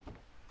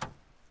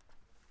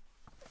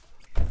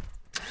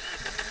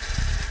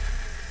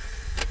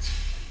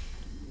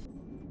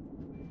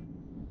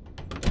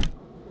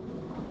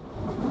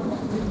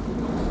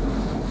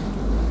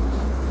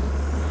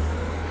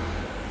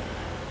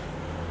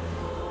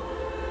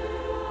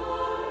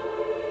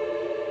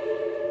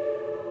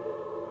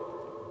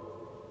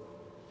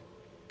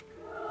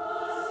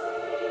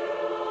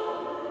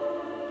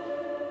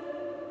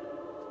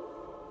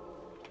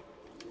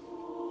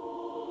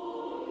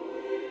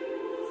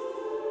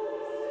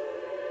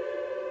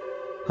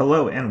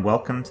Hello and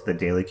welcome to the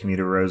Daily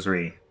Commuter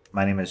Rosary.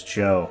 My name is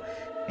Joe,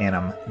 and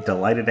I'm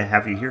delighted to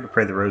have you here to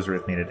pray the Rosary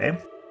with me today.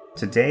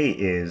 Today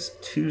is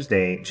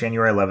Tuesday,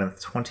 January 11th,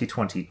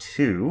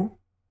 2022,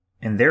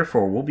 and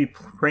therefore we'll be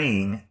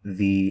praying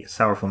the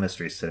Sorrowful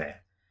Mysteries today.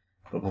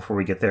 But before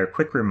we get there, a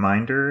quick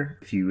reminder,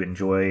 if you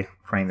enjoy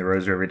praying the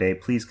Rosary every day,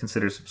 please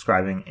consider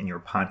subscribing in your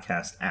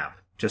podcast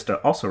app. Just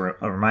also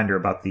a reminder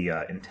about the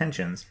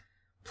intentions.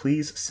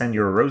 Please send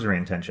your Rosary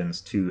intentions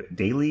to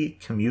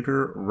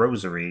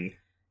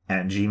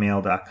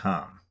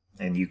dailycommuterrosary@gmail.com,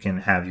 and you can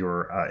have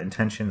your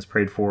intentions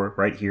prayed for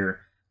right here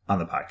on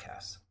the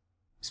podcast.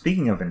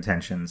 Speaking of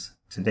intentions,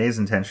 today's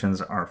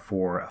intentions are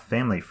for a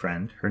family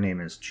friend. Her name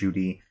is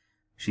Judy.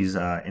 She's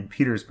in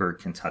Petersburg,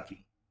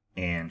 Kentucky,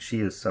 and she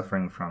is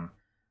suffering from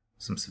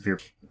some severe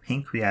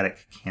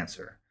pancreatic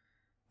cancer.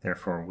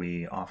 Therefore,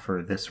 we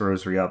offer this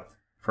rosary up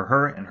for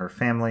her and her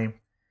family,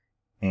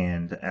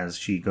 and as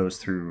she goes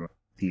through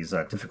these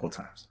difficult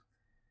times.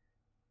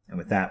 And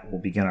with that,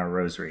 we'll begin our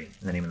rosary.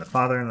 In the name of the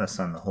Father, and the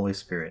Son, and the Holy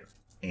Spirit.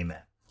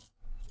 Amen.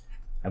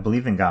 I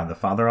believe in God, the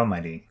Father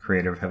Almighty,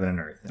 creator of heaven and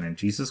earth, and in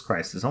Jesus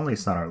Christ, his only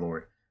Son, our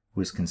Lord,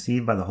 who was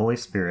conceived by the Holy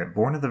Spirit,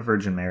 born of the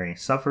Virgin Mary,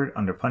 suffered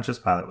under Pontius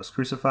Pilate, was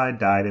crucified,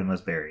 died, and was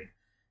buried.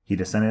 He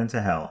descended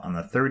into hell. On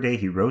the third day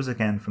he rose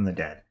again from the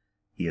dead.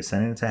 He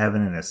ascended into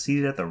heaven and is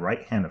seated at the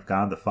right hand of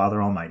God, the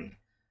Father Almighty.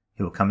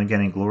 He will come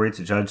again in glory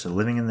to judge the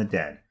living and the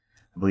dead.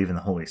 I believe in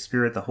the Holy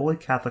Spirit, the Holy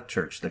Catholic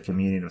Church, the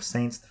communion of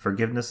saints, the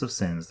forgiveness of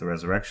sins, the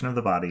resurrection of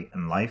the body,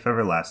 and life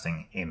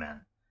everlasting.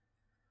 Amen.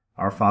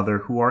 Our Father,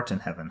 who art in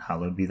heaven,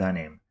 hallowed be thy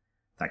name.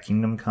 Thy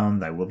kingdom come,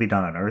 thy will be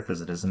done on earth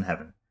as it is in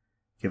heaven.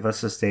 Give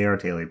us this day our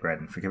daily bread,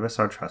 and forgive us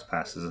our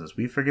trespasses, as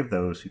we forgive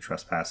those who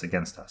trespass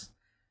against us.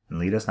 And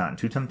lead us not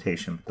into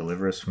temptation, but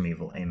deliver us from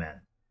evil.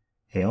 Amen.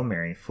 Hail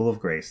Mary, full of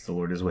grace, the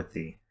Lord is with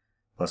thee.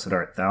 Blessed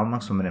art thou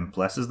amongst women, and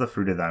blessed is the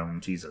fruit of thy womb,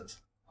 Jesus.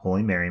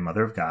 Holy Mary,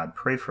 Mother of God,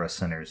 pray for us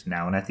sinners,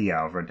 now and at the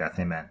hour of our death.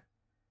 Amen.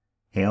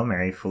 Hail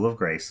Mary, full of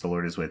grace, the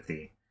Lord is with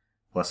thee.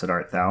 Blessed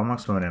art thou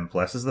amongst women, and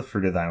blessed is the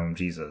fruit of thy womb,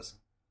 Jesus.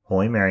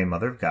 Holy Mary,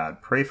 Mother of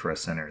God, pray for us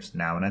sinners,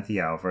 now and at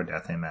the hour of our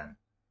death. Amen.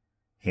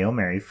 Hail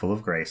Mary, full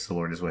of grace, the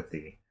Lord is with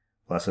thee.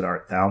 Blessed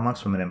art thou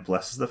amongst women, and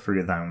blessed is the fruit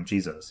of thy womb,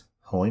 Jesus.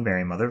 Holy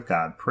Mary, Mother of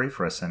God, pray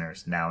for us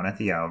sinners, now and at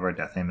the hour of our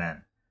death.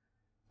 Amen.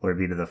 Glory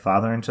be to the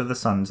Father, and to the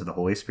Son, and to the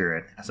Holy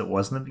Spirit, as it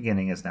was in the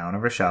beginning, is now, and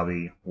ever shall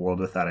be,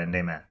 world without end.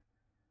 Amen.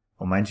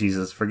 O my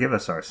Jesus, forgive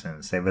us our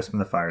sins, save us from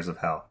the fires of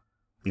hell.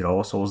 Lead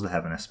all souls to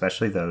heaven,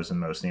 especially those in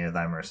most need of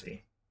thy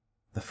mercy.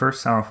 The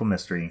first sorrowful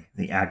mystery,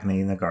 the agony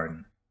in the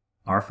garden.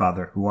 Our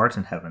Father, who art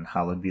in heaven,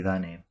 hallowed be thy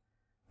name.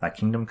 Thy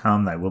kingdom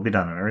come, thy will be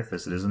done on earth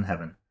as it is in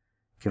heaven.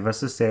 Give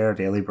us this day our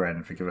daily bread,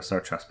 and forgive us our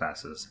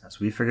trespasses, as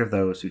we forgive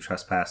those who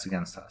trespass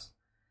against us.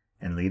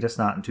 And lead us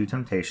not into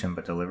temptation,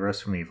 but deliver us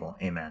from evil.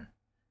 Amen.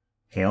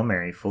 Hail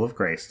Mary, full of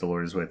grace, the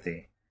Lord is with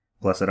thee.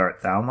 Blessed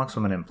art thou amongst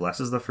women, and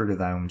blessed is the fruit of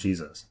thy womb,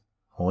 Jesus.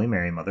 Holy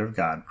Mary, Mother of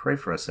God, pray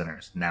for us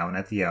sinners, now and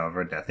at the hour of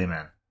our death.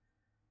 Amen.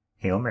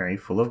 Hail Mary,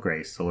 full of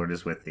grace, the Lord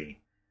is with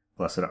thee.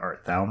 Blessed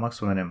art thou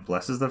amongst women, and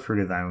blessed is the fruit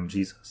of thy womb,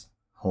 Jesus.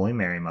 Holy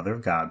Mary, Mother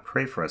of God,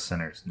 pray for us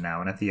sinners,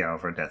 now and at the hour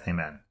of our death.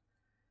 Amen.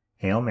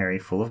 Hail Mary,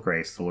 full of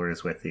grace, the Lord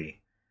is with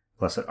thee.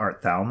 Blessed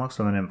art thou amongst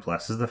women, and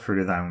blessed is the fruit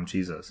of thy womb,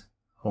 Jesus.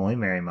 Holy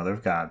Mary, Mother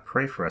of God,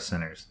 pray for us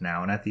sinners,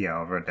 now and at the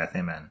hour of our death.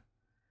 Amen.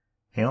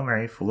 Hail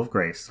Mary, full of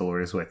grace, the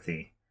Lord is with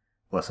thee.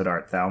 Blessed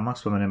art thou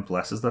amongst women, and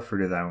blessed is the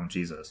fruit of thy womb,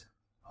 Jesus.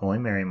 Holy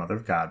Mary, Mother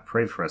of God,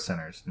 pray for us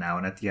sinners, now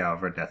and at the hour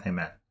of our death.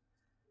 Amen.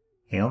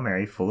 Hail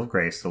Mary, full of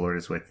grace, the Lord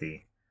is with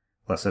thee.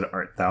 Blessed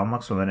art thou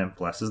amongst women, and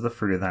blessed is the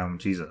fruit of thy womb,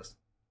 Jesus.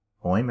 Holy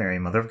Mary, Mother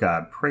of God,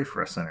 pray for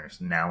us sinners, now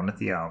and at the hour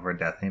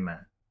of our death.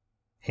 Amen.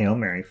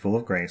 Hail Mary,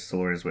 full of grace, the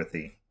Lord is with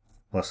thee.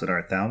 Blessed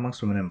art thou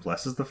amongst women, and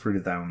blessed is the fruit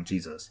of thy womb,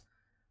 Jesus.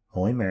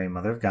 Holy Mary,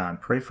 Mother of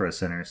God, pray for us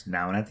sinners,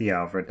 now and at the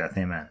hour of our death.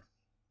 Amen.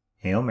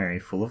 Hail Mary,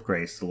 full of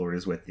grace, the Lord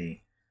is with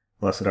thee.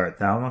 Blessed art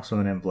thou amongst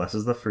women, and blessed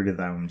is the fruit of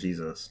thy womb,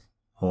 Jesus.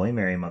 Holy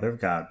Mary, Mother of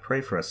God,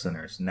 pray for us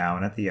sinners, now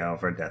and at the hour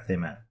of our death.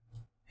 Amen.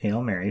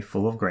 Hail Mary,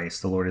 full of grace,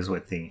 the Lord is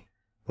with thee.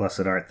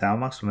 Blessed art thou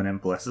amongst women,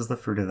 and blessed is the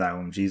fruit of thy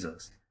womb,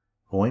 Jesus.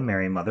 Holy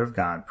Mary, Mother of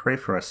God, pray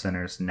for us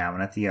sinners, now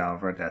and at the hour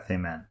of our death.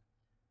 Amen.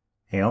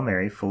 Hail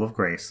Mary, full of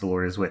grace, the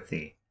Lord is with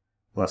thee.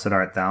 Blessed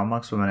art thou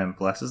amongst women, and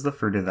blessed is the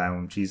fruit of thy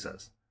womb,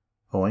 Jesus.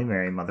 Holy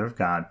Mary, Mother of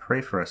God,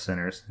 pray for us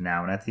sinners,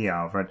 now and at the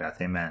hour of our death.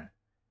 Amen.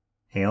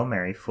 Hail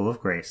Mary, full of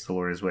grace, the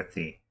Lord is with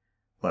thee.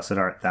 Blessed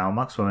art thou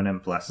amongst women,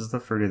 and blessed is the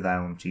fruit of thy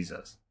womb,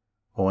 Jesus.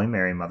 Holy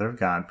Mary, Mother of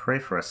God, pray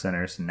for us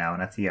sinners, now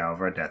and at the hour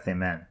of our death.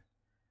 Amen.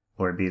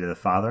 Glory be to the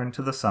Father, and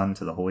to the Son, and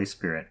to the Holy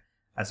Spirit,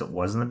 as it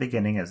was in the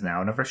beginning, is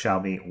now, and ever shall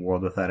be,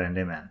 world without end.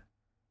 Amen.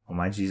 O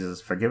my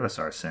Jesus, forgive us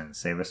our sins,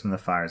 save us from the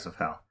fires of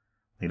hell.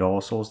 Lead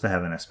all souls to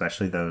heaven,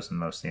 especially those in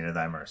most need of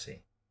thy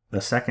mercy.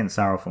 The second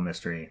sorrowful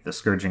mystery, the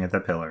scourging at the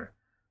pillar.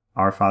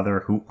 Our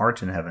Father, who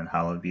art in heaven,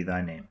 hallowed be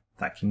thy name.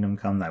 Thy kingdom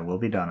come, thy will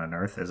be done on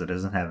earth as it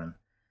is in heaven.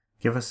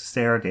 Give us this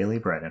day our daily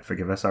bread, and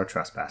forgive us our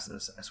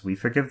trespasses, as we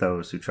forgive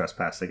those who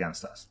trespass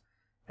against us.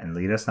 And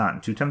lead us not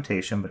into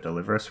temptation, but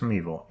deliver us from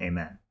evil.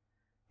 Amen.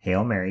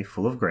 Hail Mary,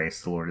 full of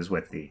grace, the Lord is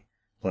with thee.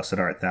 Blessed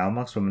art thou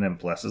amongst women, and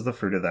blessed is the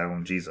fruit of thy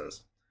womb,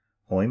 Jesus.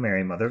 Holy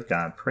Mary, Mother of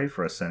God, pray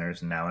for us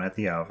sinners, now and at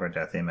the hour of our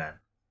death. Amen.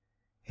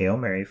 Hail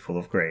Mary, full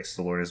of grace,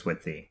 the Lord is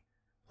with thee.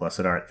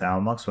 Blessed art thou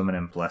amongst women,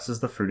 and blessed is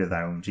the fruit of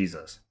thy womb,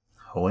 Jesus.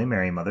 Holy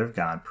Mary, Mother of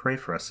God, pray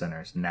for us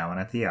sinners, now and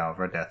at the hour of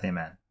our death.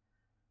 Amen.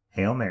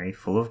 Hail Mary,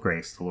 full of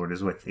grace, the Lord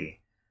is with thee.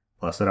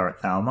 Blessed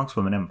art thou amongst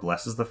women, and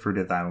blessed is the fruit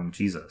of thy womb,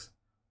 Jesus.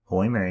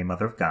 Holy Mary,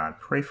 Mother of God,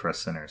 pray for us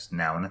sinners,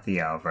 now and at the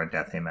hour of our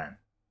death. Amen.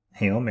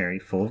 Hail Mary,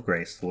 full of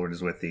grace, the Lord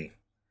is with thee.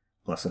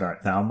 Blessed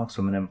art thou amongst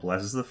women, and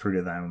blessed is the fruit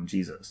of thy womb,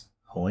 Jesus.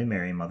 Holy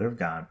Mary, Mother of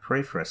God,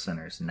 pray for us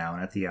sinners, now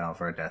and at the hour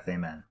of our death.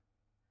 Amen.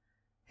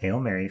 Hail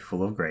Mary,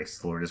 full of grace,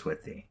 the Lord is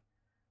with thee.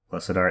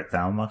 Blessed art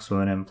thou amongst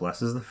women, and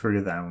blessed is the fruit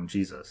of thy womb,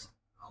 Jesus.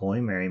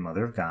 Holy Mary,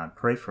 Mother of God,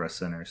 pray for us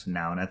sinners,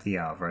 now and at the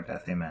hour of our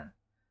death. Amen.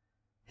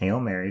 Hail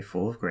Mary,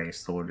 full of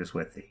grace, the Lord is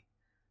with thee.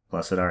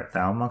 Blessed art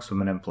thou amongst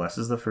women, and blessed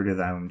is the fruit of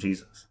thy womb,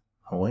 Jesus.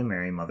 Holy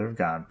Mary, Mother of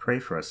God, pray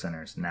for us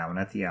sinners, now and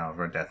at the hour of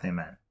our death.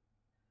 Amen.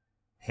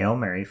 Hail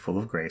Mary, full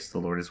of grace, the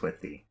Lord is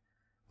with thee.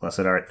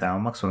 Blessed art thou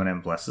amongst women,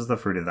 and blessed is the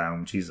fruit of thy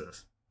womb,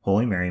 Jesus.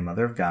 Holy Mary,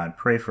 Mother of God,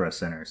 pray for us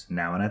sinners,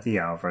 now and at the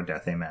hour of our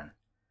death. Amen.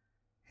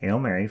 Hail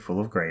Mary, full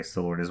of grace,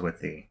 the Lord is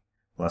with thee.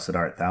 Blessed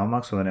art thou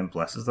amongst women, and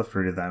blessed is the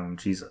fruit of thy womb,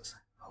 Jesus.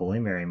 Holy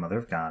Mary, Mother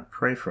of God,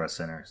 pray for us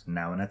sinners,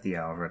 now and at the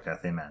hour of our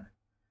death. Amen.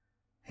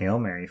 Hail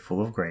Mary,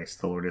 full of grace,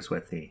 the Lord is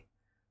with thee.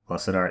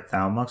 Blessed art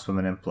thou amongst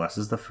women, and blessed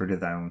is the fruit of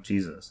thy womb,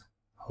 Jesus.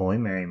 Holy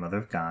Mary, Mother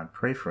of God,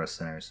 pray for us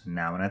sinners,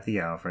 now and at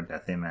the hour of our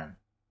death. Amen.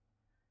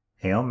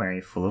 Hail Mary,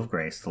 full of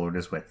grace, the Lord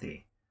is with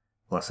thee.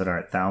 Blessed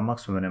art thou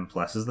amongst women, and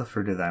blessed is the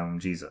fruit of thy womb,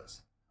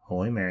 Jesus.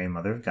 Holy Mary,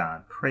 Mother of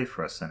God, pray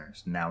for us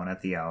sinners, now and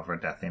at the hour of our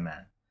death.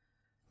 Amen.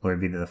 Glory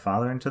be to the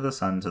Father, and to the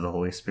Son, and to the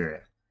Holy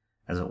Spirit,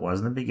 as it was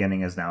in the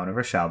beginning, as now, and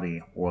ever shall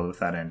be, world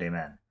without end.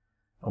 Amen.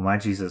 O my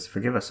Jesus,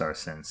 forgive us our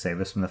sins, save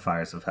us from the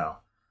fires of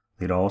hell.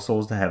 Lead all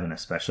souls to heaven,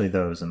 especially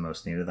those in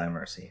most need of thy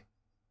mercy.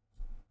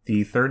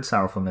 The third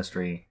sorrowful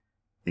mystery,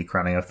 the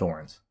crowning of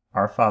thorns.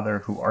 Our Father,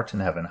 who art in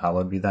heaven,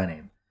 hallowed be thy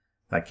name.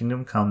 Thy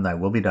kingdom come, thy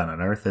will be done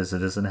on earth as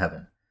it is in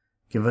heaven.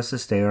 Give us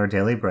this day our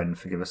daily bread, and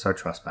forgive us our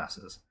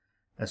trespasses,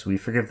 as we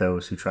forgive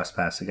those who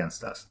trespass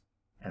against us.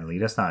 And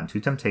lead us not into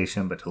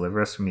temptation, but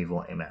deliver us from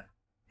evil. Amen.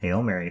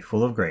 Hail Mary,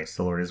 full of grace,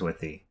 the Lord is with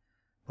thee.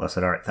 Blessed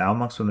art thou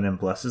amongst women, and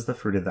blessed is the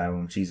fruit of thy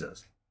womb,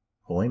 Jesus.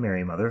 Holy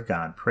Mary, Mother of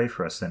God, pray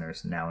for us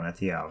sinners, now and at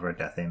the hour of our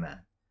death. Amen.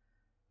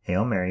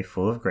 Hail Mary,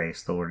 full of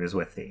grace, the Lord is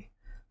with thee.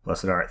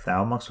 Blessed art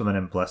thou amongst women,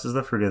 and blessed is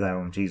the fruit of thy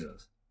womb,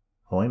 Jesus.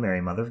 Holy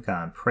Mary, Mother of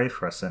God, pray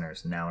for us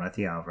sinners, now and at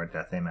the hour of our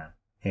death. Amen.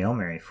 Hail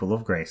Mary, full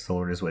of grace, the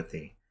Lord is with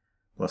thee.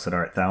 Blessed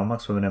art thou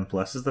amongst women, and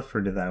blessed is the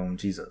fruit of thy womb,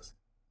 Jesus.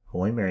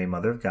 Holy Mary,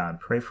 Mother of God,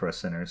 pray for us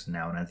sinners,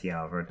 now and at the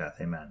hour of our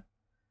death. Amen.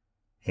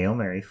 Hail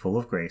Mary, full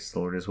of grace, the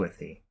Lord is with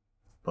thee.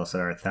 Blessed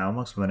art thou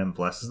amongst women, and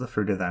blessed is the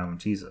fruit of thy womb,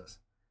 Jesus.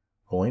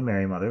 Holy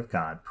Mary, Mother of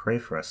God, pray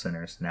for us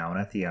sinners, now and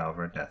at the hour of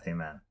our death.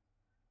 Amen.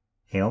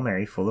 Hail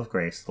Mary, full of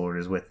grace, the Lord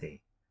is with thee.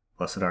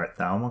 Blessed art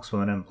thou amongst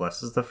women, and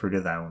blessed is the fruit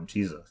of thy womb,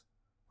 Jesus.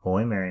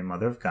 Holy Mary,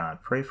 Mother of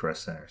God, pray for us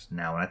sinners,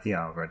 now and at the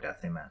hour of our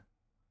death. Amen.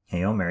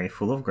 Hail Mary,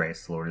 full of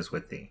grace, the Lord is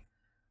with thee.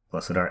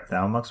 Blessed art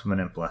thou amongst women,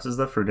 and blessed is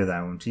the fruit of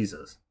thy womb,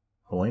 Jesus.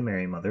 Holy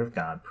Mary, Mother of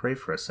God, pray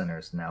for us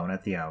sinners, now and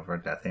at the hour of our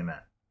death.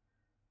 Amen.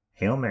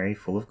 Hail Mary,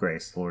 full of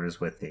grace, the Lord is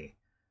with thee.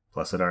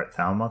 Blessed art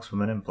thou amongst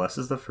women, and blessed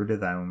is the fruit of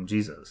thy womb,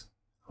 Jesus.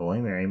 Holy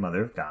Mary,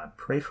 Mother of God,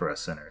 pray for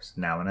us sinners,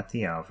 now and at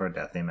the hour of our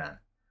death. Amen.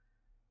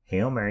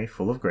 Hail Mary,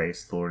 full of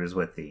grace, the Lord is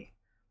with thee.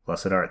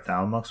 Blessed art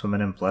thou amongst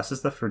women, and blessed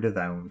is the fruit of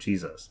thy womb,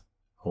 Jesus.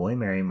 Holy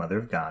Mary, Mother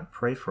of God,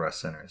 pray for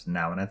us sinners,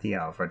 now and at the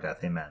hour of our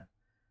death. Amen.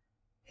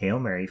 Hail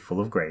Mary,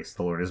 full of grace,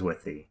 the Lord is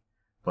with thee.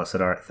 Blessed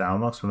art thou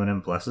amongst women,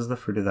 and blessed is the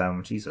fruit of thy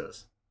womb,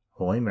 Jesus.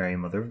 Holy Mary,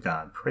 Mother of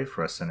God, pray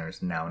for us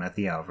sinners, now and at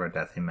the hour of our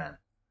death. Amen.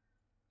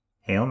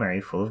 Hail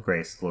Mary, full of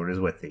grace, the Lord is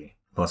with thee.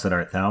 Blessed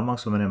art thou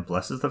amongst women, and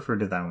blessed is the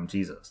fruit of thy womb,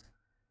 Jesus.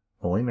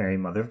 Holy Mary,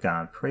 Mother of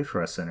God, pray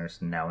for us sinners,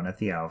 now and at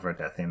the hour of our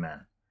death.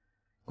 Amen.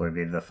 Glory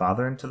be to the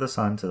Father, and to the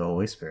Son, and to the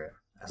Holy Spirit,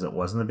 as it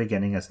was in the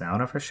beginning, as now,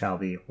 and ever shall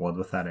be, world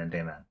without end.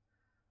 Amen.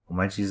 O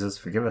my Jesus,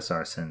 forgive us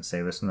our sins,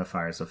 save us from the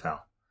fires of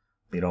hell.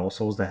 Lead all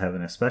souls to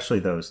heaven, especially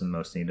those in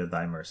most need of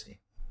thy mercy.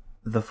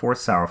 The fourth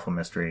sorrowful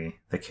mystery,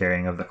 the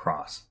carrying of the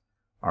cross.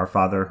 Our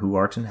Father, who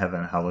art in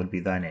heaven, hallowed be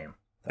thy name.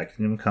 Thy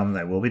kingdom come,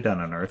 thy will be done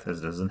on earth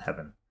as it is in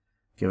heaven.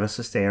 Give us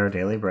this day our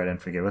daily bread,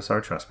 and forgive us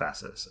our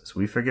trespasses, as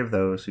we forgive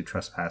those who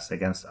trespass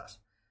against us.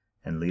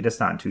 And lead us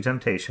not into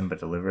temptation, but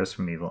deliver us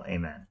from evil.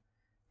 Amen.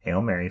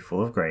 Hail Mary,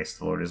 full of grace,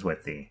 the Lord is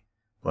with thee.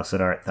 Blessed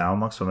art thou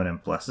amongst women,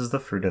 and blessed is the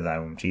fruit of thy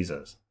womb,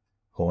 Jesus.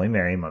 Holy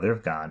Mary, Mother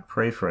of God,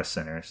 pray for us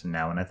sinners,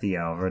 now and at the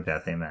hour of our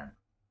death. Amen.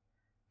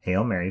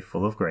 Hail Mary,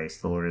 full of grace,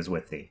 the Lord is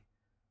with thee.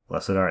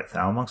 Blessed art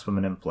thou amongst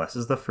women, and blessed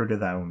is the fruit of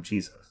thy womb,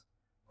 Jesus.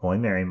 Holy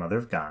Mary, Mother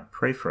of God,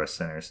 pray for us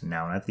sinners,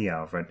 now and at the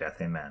hour of our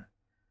death. Amen.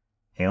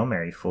 Hail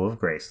Mary, full of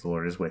grace, the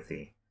Lord is with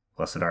thee.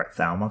 Blessed art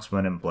thou amongst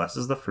women, and blessed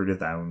is the fruit of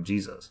thy womb,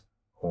 Jesus.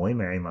 Holy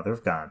Mary, Mother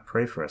of God,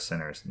 pray for us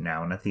sinners,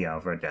 now and at the hour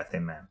of our death.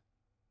 Amen.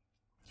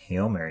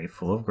 Hail Mary,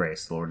 full of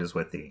grace, the Lord is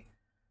with thee.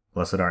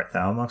 Blessed art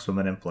thou amongst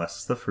women, and blessed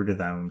is the fruit of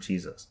thy womb,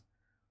 Jesus.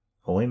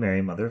 Holy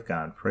Mary, Mother of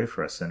God, pray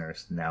for us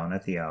sinners, now and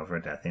at the hour of our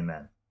death.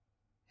 Amen.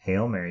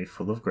 Hail Mary,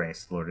 full of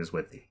grace, the Lord is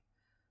with thee.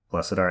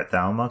 Blessed art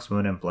thou amongst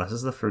women, and blessed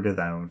is the fruit of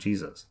thy womb,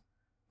 Jesus.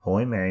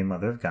 Holy Mary,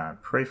 Mother of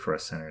God, pray for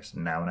us sinners,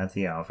 now and at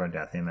the hour of our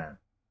death. Amen.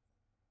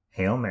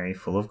 Hail Mary,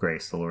 full of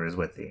grace, the Lord is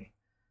with thee.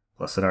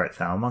 Blessed art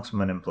thou amongst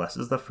women, and blessed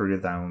is the fruit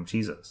of thy womb,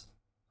 Jesus.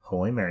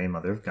 Holy Mary,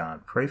 Mother of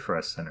God, pray for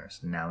us sinners,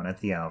 now and at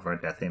the hour of our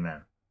death.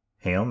 Amen.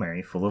 Hail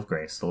Mary, full of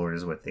grace, the Lord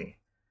is with thee.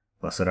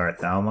 Blessed art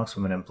thou amongst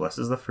women, and blessed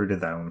is the fruit of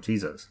thy womb,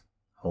 Jesus.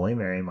 Holy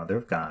Mary, Mother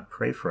of God,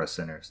 pray for us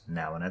sinners,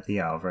 now and at the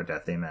hour of our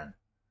death. Amen.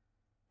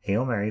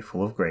 Hail Mary,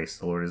 full of grace,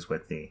 the Lord is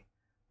with thee.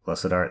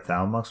 Blessed art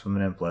thou amongst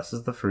women, and blessed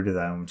is the fruit of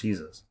thy womb,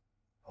 Jesus.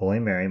 Holy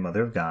Mary,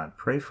 Mother of God,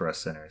 pray for us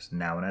sinners,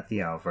 now and at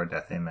the hour of our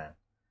death. Amen.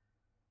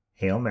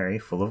 Hail Mary,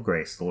 full of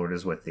grace, the Lord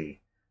is with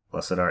thee.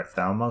 Blessed art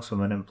thou amongst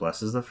women, and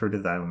blessed is the fruit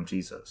of thy womb,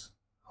 Jesus.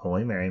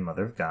 Holy Mary,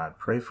 Mother of God,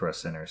 pray for us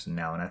sinners,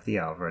 now and at the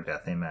hour of our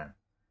death. Amen.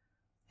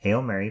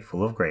 Hail Mary,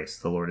 full of grace,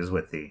 the Lord is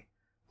with thee.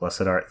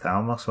 Blessed art thou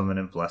amongst women,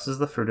 and blessed is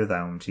the fruit of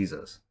thy womb,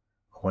 Jesus.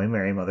 Holy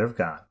Mary, Mother of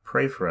God,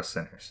 pray for us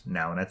sinners,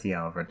 now and at the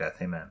hour of our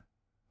death. Amen.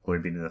 Glory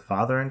be to the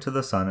Father, and to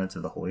the Son, and to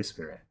the Holy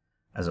Spirit,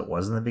 as it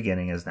was in the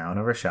beginning, as now, and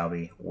ever shall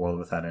be, world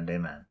without end.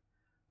 Amen.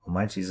 O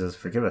my Jesus,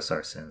 forgive us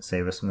our sins,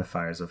 save us from the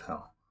fires of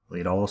hell.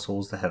 Lead all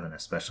souls to heaven,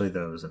 especially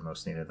those in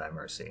most need of thy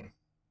mercy.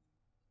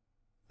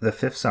 The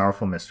fifth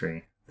sorrowful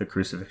mystery, the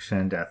crucifixion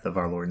and death of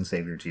our Lord and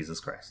Savior Jesus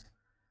Christ.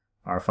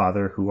 Our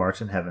Father, who art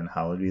in heaven,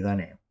 hallowed be thy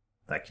name.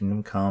 Thy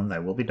kingdom come, thy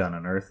will be done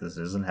on earth as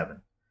it is in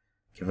heaven.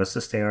 Give us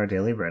this day our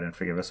daily bread, and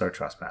forgive us our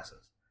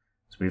trespasses,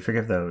 as we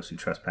forgive those who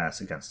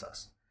trespass against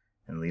us.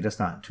 And lead us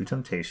not into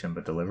temptation,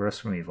 but deliver us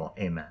from evil.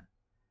 Amen.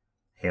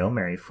 Hail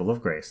Mary, full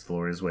of grace, the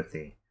Lord is with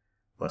thee.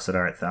 Blessed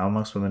art thou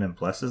amongst women, and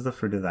blessed is the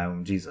fruit of thy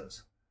womb,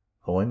 Jesus.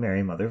 Holy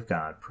Mary, Mother of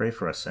God, pray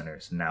for us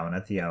sinners, now and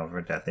at the hour of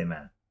our death.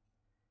 Amen.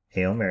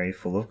 Hail Mary,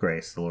 full of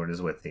grace, the Lord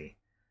is with thee.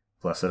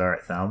 Blessed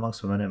art thou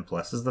amongst women, and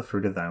blessed is the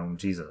fruit of thy womb,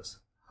 Jesus.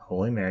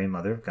 Holy Mary,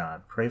 Mother of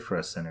God, pray for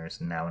us sinners,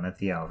 now and at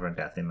the hour of our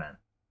death. Amen.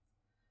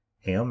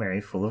 Hail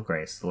Mary, full of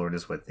grace, the Lord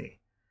is with thee.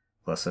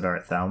 Blessed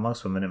art thou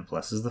amongst women, and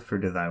blessed is the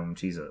fruit of thy womb,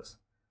 Jesus.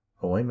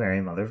 Holy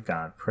Mary, Mother of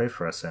God, pray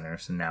for us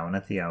sinners, now and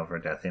at the hour of our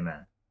death.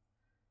 Amen.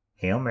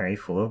 Hail Mary,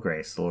 full of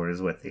grace, the Lord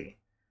is with thee.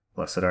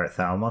 Blessed art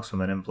thou amongst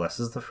women, and blessed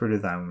is the fruit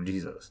of thy womb,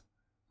 Jesus.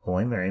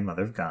 Holy Mary,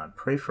 Mother of God,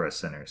 pray for us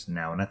sinners,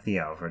 now and at the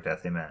hour of our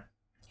death. Amen.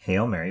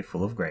 Hail Mary,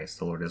 full of grace,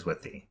 the Lord is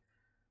with thee.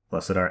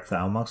 Blessed art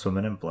thou amongst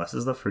women, and blessed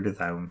is the fruit of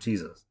thy womb,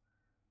 Jesus.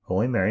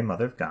 Holy Mary,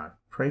 Mother of God,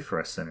 pray for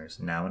us sinners,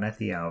 now and at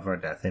the hour of our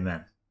death.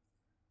 Amen.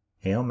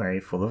 Hail Mary,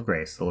 full of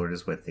grace, the Lord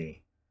is with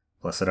thee.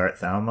 Blessed art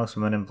thou amongst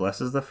women, and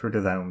blessed is the fruit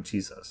of thy womb,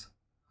 Jesus.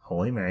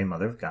 Holy Mary,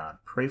 Mother of God,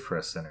 pray for us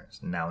sinners,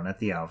 now and at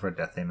the hour of our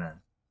death. Amen.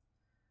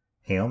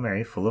 Hail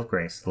Mary, full of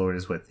grace, the Lord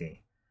is with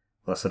thee.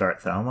 Blessed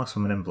art thou amongst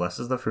women, and blessed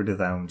is the fruit of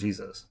thy womb,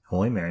 Jesus.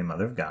 Holy Mary,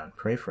 Mother of God,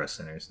 pray for us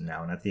sinners,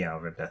 now and at the hour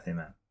of our death.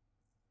 Amen.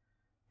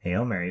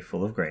 Hail Mary,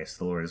 full of grace,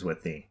 the Lord is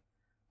with thee.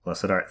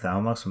 Blessed art thou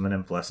amongst women,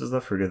 and blessed is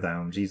the fruit of thy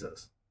womb,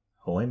 Jesus.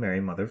 Holy Mary,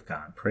 Mother of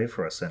God, pray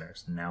for us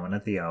sinners, now and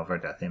at the hour of our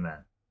death.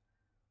 Amen.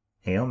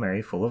 Hail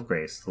Mary, full of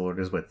grace, the Lord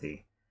is with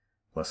thee.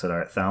 Blessed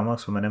art thou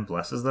amongst women, and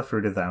blessed is the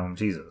fruit of thy womb,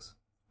 Jesus.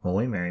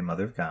 Holy Mary,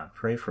 Mother of God,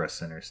 pray for us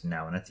sinners,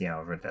 now and at the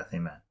hour of our death.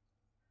 Amen.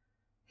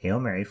 Hail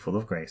Mary, full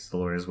of grace, the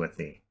Lord is with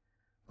thee.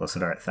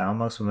 Blessed art thou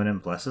amongst women,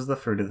 and blessed is the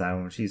fruit of thy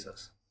womb,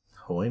 Jesus.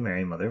 Holy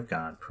Mary, Mother of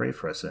God, pray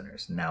for us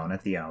sinners, now and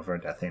at the hour of our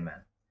death.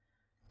 Amen.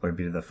 Glory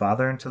be to the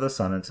Father, and to the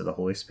Son, and to the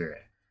Holy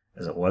Spirit,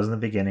 as it was in the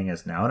beginning,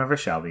 as now, and ever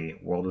shall be,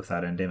 world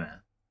without end. Amen.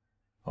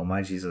 O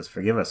my Jesus,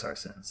 forgive us our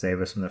sins, save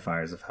us from the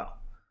fires of hell.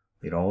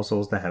 Lead all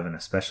souls to heaven,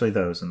 especially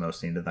those in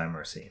most need of thy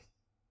mercy.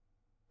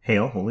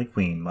 Hail, Holy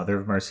Queen, Mother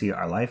of Mercy,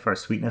 our life, our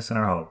sweetness, and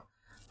our hope.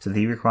 To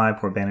thee we cry,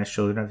 poor banished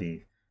children of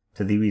Eve.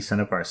 To thee we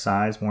send up our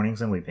sighs,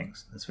 mournings, and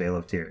weepings, this vale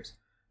of tears.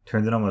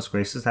 Turn then, O most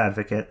gracious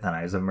Advocate, thine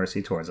eyes of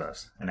mercy towards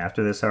us, and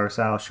after this our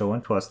exile show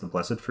unto us the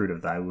blessed fruit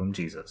of thy womb,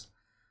 Jesus.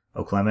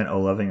 O clement, O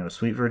loving, O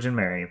sweet Virgin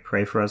Mary,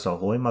 pray for us, O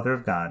Holy Mother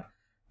of God,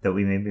 that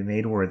we may be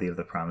made worthy of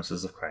the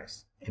promises of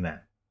Christ. Amen.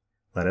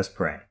 Let us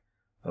pray.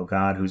 O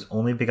God, whose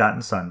only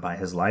begotten Son, by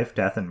his life,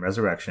 death, and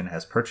resurrection,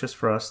 has purchased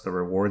for us the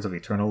rewards of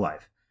eternal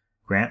life,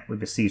 grant, we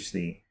beseech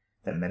thee,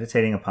 that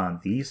meditating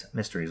upon these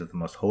mysteries of the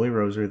most holy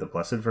Rosary of the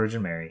Blessed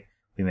Virgin Mary,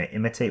 we may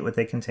imitate what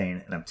they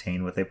contain and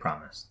obtain what they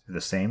promise. Through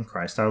the same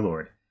Christ our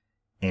Lord.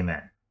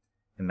 Amen.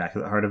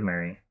 Immaculate Heart of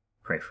Mary,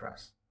 pray for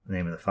us. In the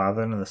name of the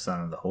Father, and of the Son,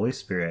 and of the Holy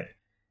Spirit.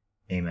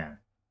 Amen.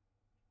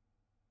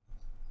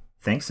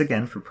 Thanks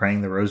again for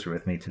praying the Rosary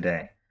with me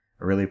today.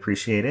 I really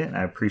appreciate it, and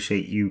I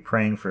appreciate you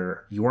praying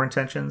for your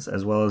intentions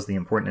as well as the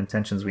important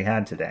intentions we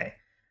had today.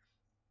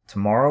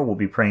 Tomorrow we'll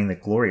be praying the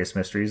Glorious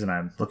Mysteries, and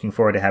I'm looking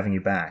forward to having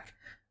you back.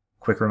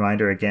 Quick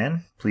reminder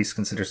again, please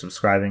consider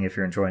subscribing if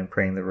you're enjoying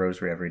praying the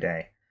Rosary every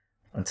day.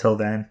 Until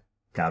then,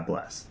 God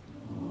bless.